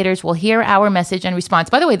content creators will hear our message and response.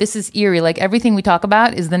 By the way, this is eerie. Like, everything we talk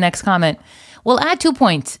about is the next comment. We'll add 2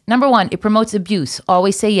 points. Number 1, it promotes abuse.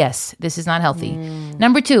 Always say yes. This is not healthy.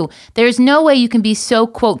 Number 2, there's no way you can be so,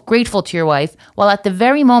 quote, grateful to your wife, while at the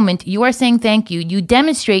very moment you are saying thank you, you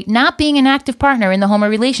demonstrate not being an active partner in the home or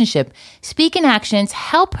relationship. Speak in actions,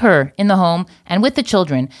 help her in the home and with the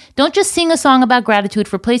children. Don't just sing a song about gratitude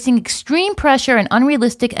for placing extreme pressure and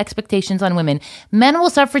unrealistic expectations on women. Men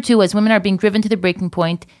will suffer too, as women are being driven to the breaking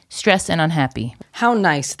point, stressed and unhappy. How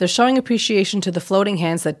nice. They're showing appreciation to the floating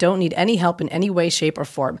hands that don't need any help in any way, shape, or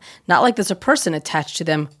form. Not like there's a person attached to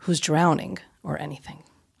them who's drowning or anything.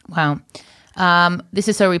 Wow. This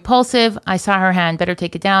is so repulsive. I saw her hand. Better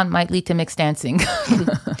take it down. Might lead to mixed dancing.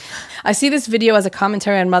 I see this video as a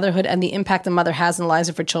commentary on motherhood and the impact a mother has in the lives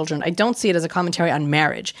of her children. I don't see it as a commentary on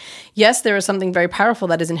marriage. Yes, there is something very powerful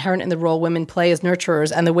that is inherent in the role women play as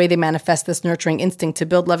nurturers and the way they manifest this nurturing instinct to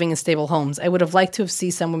build loving and stable homes. I would have liked to have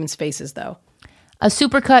seen some women's faces, though. A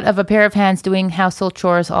supercut of a pair of hands doing household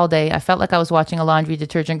chores all day. I felt like I was watching a laundry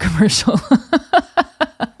detergent commercial.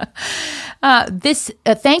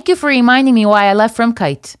 Thank you for reminding me why I left Frum.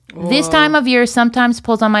 This time of year sometimes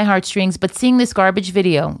pulls on my heartstrings, but seeing this garbage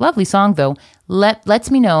video, lovely song though,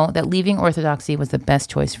 lets me know that leaving orthodoxy was the best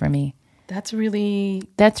choice for me. That's really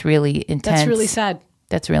intense. That's really sad.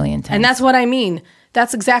 That's really intense. And that's what I mean.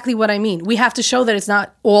 That's exactly what I mean. We have to show that it's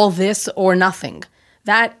not all this or nothing.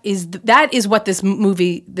 That is what this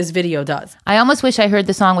video does. I almost wish I heard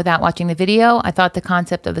the song without watching the video. I thought the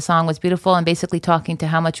concept of the song was beautiful and basically talking to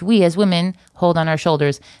how much we as women hold on our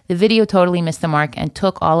shoulders. The video totally missed the mark and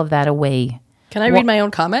took all of that away. Can I read my own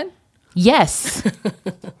comment? Yes.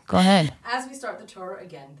 Go ahead. As we start the Torah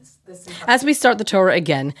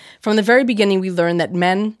again, from the very beginning we learn that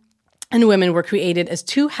men and women were created as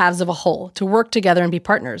two halves of a whole, to work together and be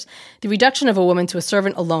partners. The reduction of a woman to a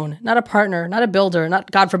servant alone, not a partner, not a builder,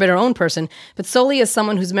 not, God forbid, her own person, but solely as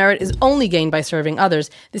someone whose merit is only gained by serving others,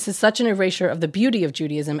 this is such an erasure of the beauty of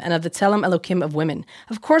Judaism and of the Tzelem Elokim of women.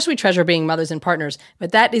 Of course we treasure being mothers and partners,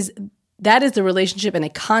 but that is the relationship in a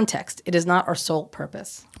context. It is not our sole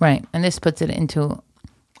purpose. Right, and this puts it into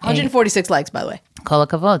 146 likes, by the way. Kol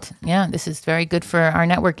hakavod. Yeah, this is very good for our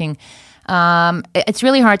networking. It's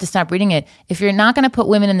really hard to stop reading it. If you're not going to put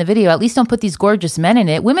women in the video, at least don't put these gorgeous men in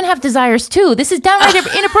it. Women have desires too. This is downright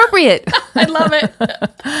inappropriate. I love it.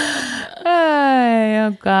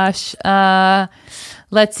 Oh gosh.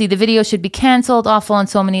 Let's see. The video should be canceled. Awful on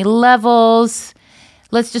so many levels.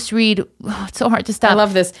 Let's just read. Oh, it's so hard to stop. I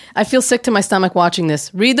love this. I feel sick to my stomach watching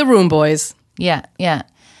this. Read the room, boys. Yeah.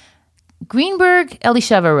 Greenberg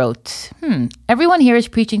Elisheva wrote, everyone here is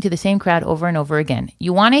preaching to the same crowd over and over again.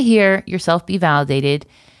 You want to hear yourself be validated,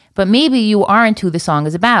 but maybe you aren't who the song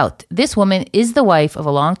is about. This woman is the wife of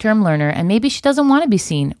a long-term learner, and maybe she doesn't want to be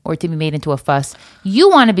seen or to be made into a fuss. You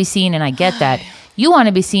want to be seen, and I get that. You want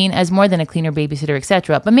to be seen as more than a cleaner, babysitter,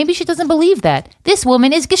 etc. But maybe she doesn't believe that. This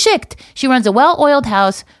woman is geschickt. She runs a well-oiled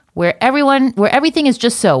house where everything is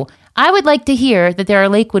just so. I would like to hear that there are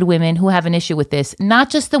Lakewood women who have an issue with this, not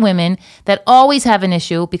just the women that always have an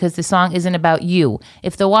issue because the song isn't about you.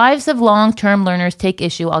 If the wives of long-term learners take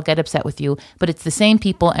issue, I'll get upset with you, but it's the same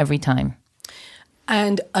people every time.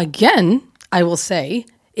 And again, I will say,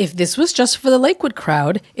 if this was just for the Lakewood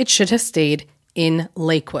crowd, it should have stayed in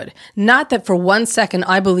Lakewood. Not that for 1 second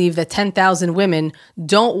I believe that 10,000 women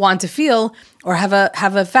don't want to feel or have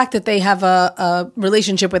a fact that they have a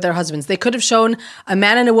relationship with their husbands. They could have shown a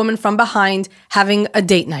man and a woman from behind having a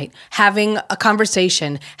date night, having a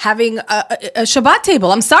conversation, having a Shabbat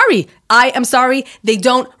table. I'm sorry. I am sorry. They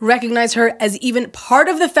don't recognize her as even part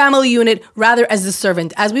of the family unit, rather as the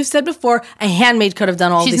servant. As we've said before, a handmaid could have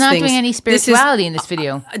done all these things. She's not doing any spirituality in this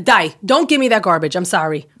video. Die. Don't give me that garbage. I'm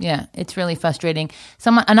sorry. Yeah, it's really frustrating.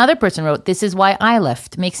 Another person wrote, this is why I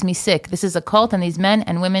left. Makes me sick. This is a cult, and these men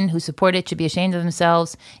and women who support it should be ashamed of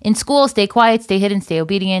themselves. In school, stay quiet, stay hidden, stay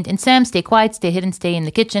obedient. In SEM, stay quiet, stay hidden, stay in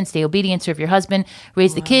the kitchen, stay obedient, serve your husband,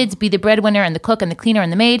 raise the kids, be the breadwinner and the cook and the cleaner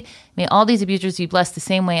and the maid. May all these abusers be blessed the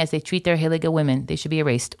same way as they treat their heilige women. They should be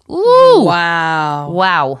erased. Ooh. Wow.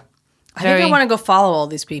 Wow. I think I want to go follow all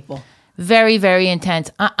these people. Very, very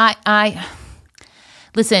intense. I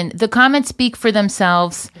listen, the comments speak for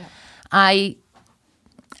themselves. Yeah.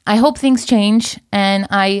 I hope things change, and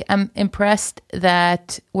I am impressed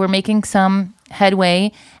that we're making some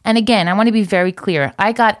headway. And again, I want to be very clear.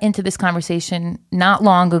 I got into this conversation not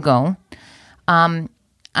long ago. I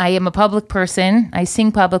am a public person. I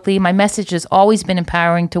sing publicly. My message has always been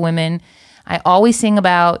empowering to women. I always sing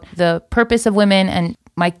about the purpose of women, and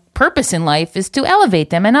my purpose in life is to elevate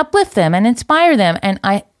them and uplift them and inspire them. And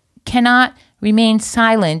I cannot remain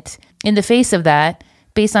silent in the face of that,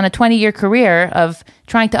 based on a 20-year career of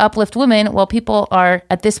trying to uplift women, while people are,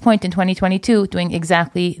 at this point in 2022, doing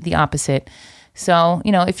exactly the opposite. So,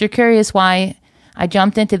 if you're curious why I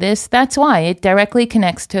jumped into this, that's why. It directly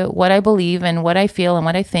connects to what I believe and what I feel and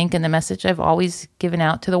what I think and the message I've always given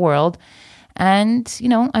out to the world. And,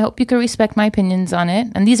 I hope you can respect my opinions on it.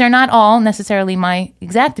 And these are not all necessarily my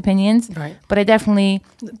exact opinions, right, but I definitely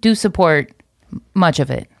do support much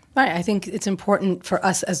of it. Right. I think it's important for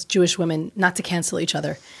us as Jewish women not to cancel each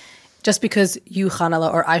other. Just because you,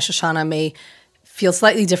 Chanala, or I, Shoshana, may feel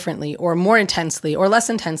slightly differently or more intensely or less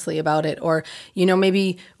intensely about it, or,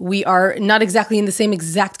 maybe we are not exactly in the same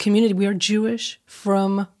exact community. We are Jewish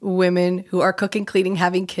from women who are cooking, cleaning,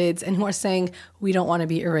 having kids, and who are saying we don't want to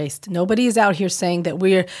be erased. Nobody is out here saying that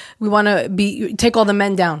we want to take all the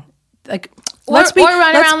men down. Like, or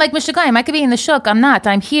run around like Mishagayim. I could be in the shuk. I'm not.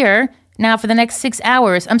 I'm here now for the next 6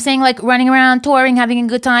 hours. I'm saying, like, running around, touring, having a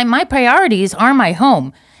good time. My priorities are my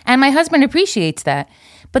home. And my husband appreciates that.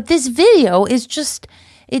 But this video is just,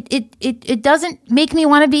 it doesn't make me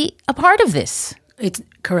want to be a part of this. It's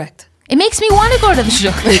correct. It makes me want to go to the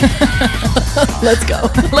show. Let's go.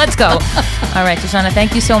 Let's go. All right, Shoshana,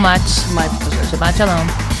 thank you so much. My pleasure. Shabbat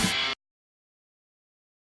shalom.